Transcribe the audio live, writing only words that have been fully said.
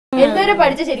എന്തുവരെ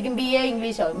പഠിച്ച ശരിക്കും BA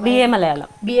ഇംഗ്ലീഷോ? BA Malayalam.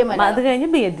 അത് കഴിഞ്ഞ്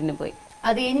B.Ed പോയി.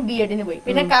 അത് കഴിഞ്ഞ് B.Ed പോയി.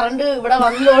 പിന്നെ കറണ്ട് ഇവിടെ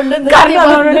വന്നതുകൊണ്ട്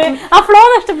ഫ്ലോ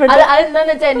നഷ്ടപ്പെട്ടു.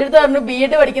 അതെന്താന്ന് വെച്ചാൽ എന്റെ അടുത്ത് പറഞ്ഞു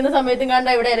B.Ed പഠിക്കുന്ന സമയത്തും കണ്ട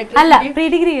ഇവിടെ പ്രീ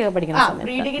ഡിഗ്രി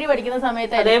പഠിക്കുന്ന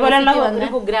സമയത്ത്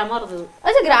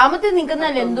പക്ഷെ ഗ്രാമത്തിൽ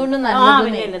നിൽക്കുന്നതല്ല എന്തുകൊണ്ടും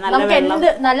നല്ലത്. നമുക്ക് എന്ത്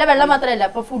നല്ല വെള്ളം മാത്രമല്ല,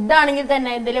 ഇപ്പൊ ഫുഡ് ആണെങ്കിൽ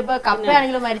തന്നെ എന്തെങ്കിലും ഇപ്പൊ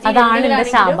കപ്പയാണെങ്കിലും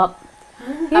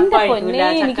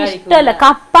എനിക്ക് ഇഷ്ടമല്ല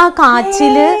കപ്പ,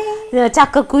 കാച്ചില്,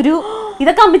 ചക്കക്കുരു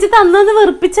ഇതൊക്കെ അമ്മിച്ച് തന്നെന്ന്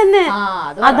വെറുപ്പിച്ചെന്നെ.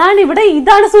 അതാണ് ഇവിടെ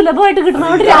ഇതാണ് സുലഭമായിട്ട്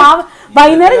കിട്ടുന്നത്.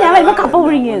 വൈകുന്നേരം ഞാൻ വരുമ്പോ കപ്പ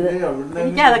പുഴുങ്ങിയത്.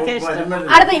 എനിക്ക് അതൊക്കെ ഇഷ്ടം.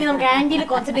 അടുത്ത ഇനി നമുക്ക് ആന്റിയിൽ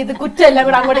കോൺസെൻട്രേറ്റ് ചെയ്ത് കുറ്റെല്ലാം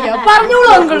കൂടെ അങ്ങോട്ട്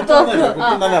പറഞ്ഞോളൂ.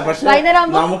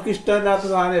 നമുക്ക് ഇഷ്ടമില്ലാത്ത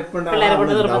സാധനം എപ്പോഴും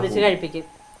നിർബന്ധിച്ച് കഴിപ്പിക്കും.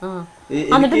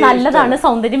 എന്നിട്ട് നല്ലതാണ്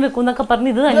സൗന്ദര്യം വെക്കുന്നൊക്കെ പറഞ്ഞ്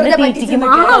ഇത് തന്നെ തീറ്റിക്കും.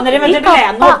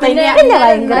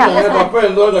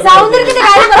 സൗന്ദര്യത്തിന്റെ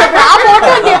കാര്യം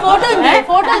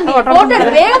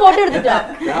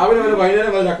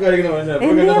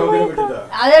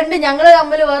അതുകൊണ്ട് ഞങ്ങള്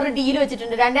തമ്മിൽ വേറൊരു ഡീല്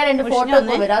വെച്ചിട്ടുണ്ട്. 2 ഫോട്ടോ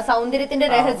വരും ആ സൗന്ദര്യത്തിന്റെ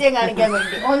രഹസ്യം കാണിക്കാൻ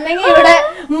വേണ്ടി. ഒന്നെങ്കിൽ ഇവിടെ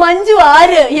മഞ്ജു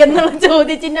ആര് എന്നുള്ള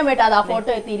ചോദ്യചിഹ്നമായിട്ട് അത് ആ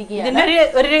ഫോട്ടോ എത്തിയിരിക്കുക.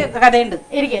 ഒരു കഥയുണ്ട്.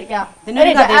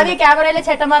 ആദ്യം ക്യാമറയിലെ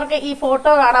ചേട്ടന്മാർക്ക് ഈ ഫോട്ടോ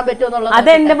കാണാൻ പറ്റുമെന്നുള്ളത്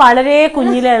അതെന്റെ വളരെ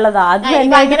കുഞ്ഞിലുള്ളതാ. അത്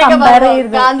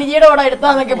ഗാന്ധിജിയുടെ കൂടെ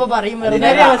എടുത്താന്നൊക്കെ ഇപ്പൊ പറയും.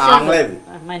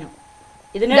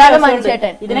 ഇതിനെ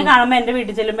കാണുമ്പോ എന്റെ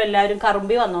വീട്ടിൽ ചെല്ലുമ്പോ എല്ലാവരും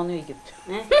കറുമ്പി വന്നോന്ന് ചോദിക്കും.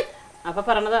 അപ്പൊ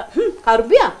പറഞ്ഞതാ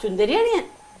കറുമ്പിയാ ചുന്ദരിയാണ് ഞാൻ.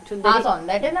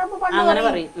 അങ്ങനെ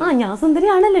പറയും. ഞാൻ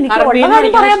സുന്ദരിയാണല്ലോ, എനിക്ക്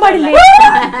പറയാൻ പാടില്ലേ?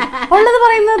 ഉള്ളത്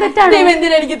പറയുന്നത് തെറ്റാണ്.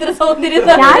 എനിക്ക് ഇത്ര സൗന്ദര്യം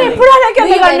ഞാനും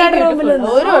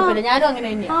അങ്ങനെ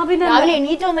തന്നെയാണ്. രാവിലെ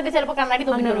എണീറ്റ് വന്നിട്ട് ചിലപ്പോ കണ്ണാടി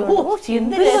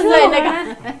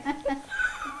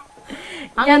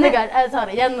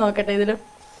സോറി ഞാൻ നോക്കട്ടെ ഇതിലും.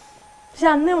 പക്ഷെ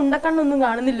അന്ന് ഉണ്ടക്കണ്ണൊന്നും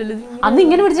കാണുന്നില്ലല്ലോ. അന്ന്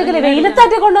ഇങ്ങനെ പിടിച്ചേക്കല്ലേ,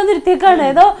 വെയിലത്താറ്റെ കൊണ്ടുവന്നിരുത്തിയേക്കാണ്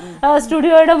ഏതോ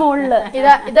സ്റ്റുഡിയോയുടെ മുകളില്.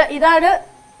 ഇതാണ്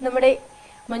നമ്മുടെ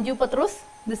മഞ്ജു പത്രോസ്.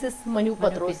 This is Manu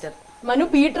Pathros. Manu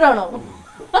Peter ആണോ?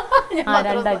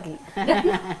 രണ്ടാക്കി.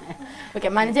 ഓക്കെ,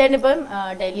 മനുചേട്ടൻ ഇപ്പം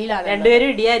ഡൽഹിയിലാണ്. രണ്ടുപേരും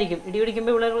ഇടിയായിരിക്കും. ഇടി പിടിക്കുമ്പോ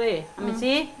ഇവിടെ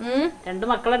അമ്മച്ചി 2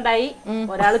 മക്കളുണ്ടായി,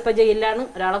 ഒരാളിപ്പൊ ജയിലിലാണ്,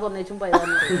 ഒരാളെ കൊന്നേച്ചും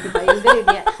പോയതാണ്. ഭയങ്കര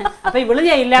ഇടിയാ. അപ്പൊ ഇവള്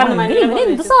ജയിലിലാണ്.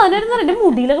 എന്ത് സാധനം എന്റെ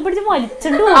മുടിയിലൊക്കെ പിടിച്ച്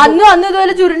വലിച്ചോണ്ട് അന്ന്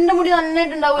ഇതുപോലെ ചുരുണ്ട മുടി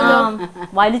നന്നായിട്ടുണ്ടാവുമല്ലോ.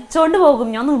 വലിച്ചോണ്ട് പോകും.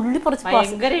 ഞാൻ ഉള്ളി കുറച്ച്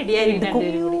ഭയങ്കര ഇടിയായിരിക്കും.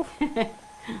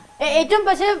 ഏറ്റവും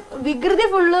പക്ഷെ വികൃതി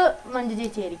ഫുള്ള് മഞ്ജു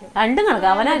ചേച്ചി ആയിരിക്കും. രണ്ടും കണക്ക്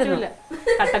അവനായിരുന്നു.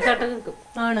 കട്ടക്കാട്ട് നിൽക്കും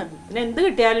ആണ്. പിന്നെ എന്ത്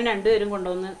കിട്ടിയാലും രണ്ടുപേരും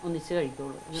കൊണ്ടുവന്ന് ഒന്നിച്ച്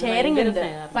കഴിക്കുള്ളൂ. ഷെയറിംഗ് ഉണ്ട്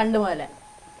പണ്ട് പോലെ.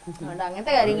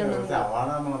 അങ്ങനത്തെ കാര്യങ്ങളൊന്നും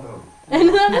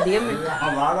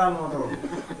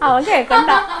അവൻ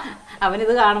കേക്കണ്ട.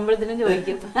 അവനിത് കാണുമ്പോഴത്തേനും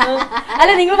ചോദിക്കും,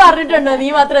 അല്ല നിങ്ങൾ പറഞ്ഞിട്ടുണ്ടോ നീ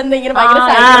മാത്രം എന്തെങ്കിലും?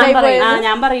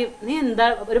 ഞാൻ പറയും നീ എന്താ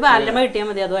ഒരു ബാലമ കിട്ടിയാൽ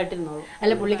മതി, അതുമായിട്ടിരുന്നോളൂ.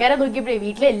 അല്ല പുള്ളിക്കാരെ നോക്കിയപ്പോഴേ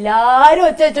വീട്ടിലെല്ലാരും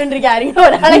ഒച്ച വെച്ചോണ്ടിരിക്കും. ആരെങ്കിലും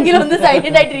ഒരാളെങ്കിലും ഒന്ന്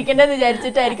സൈലന്റ് ആയിട്ട് ഇരിക്കേണ്ടതെന്ന്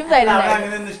വിചാരിച്ചിട്ടായിരിക്കും സൈലന്റ് ആയിട്ട്.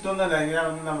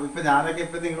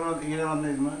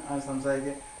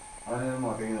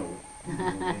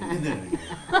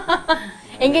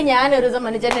 എങ്കിൽ ഞാൻ ഒരു ദിവസം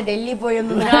മനുഷ്യനെ ഡൽഹി പോയി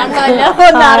ഒന്നും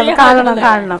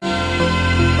കാണണം.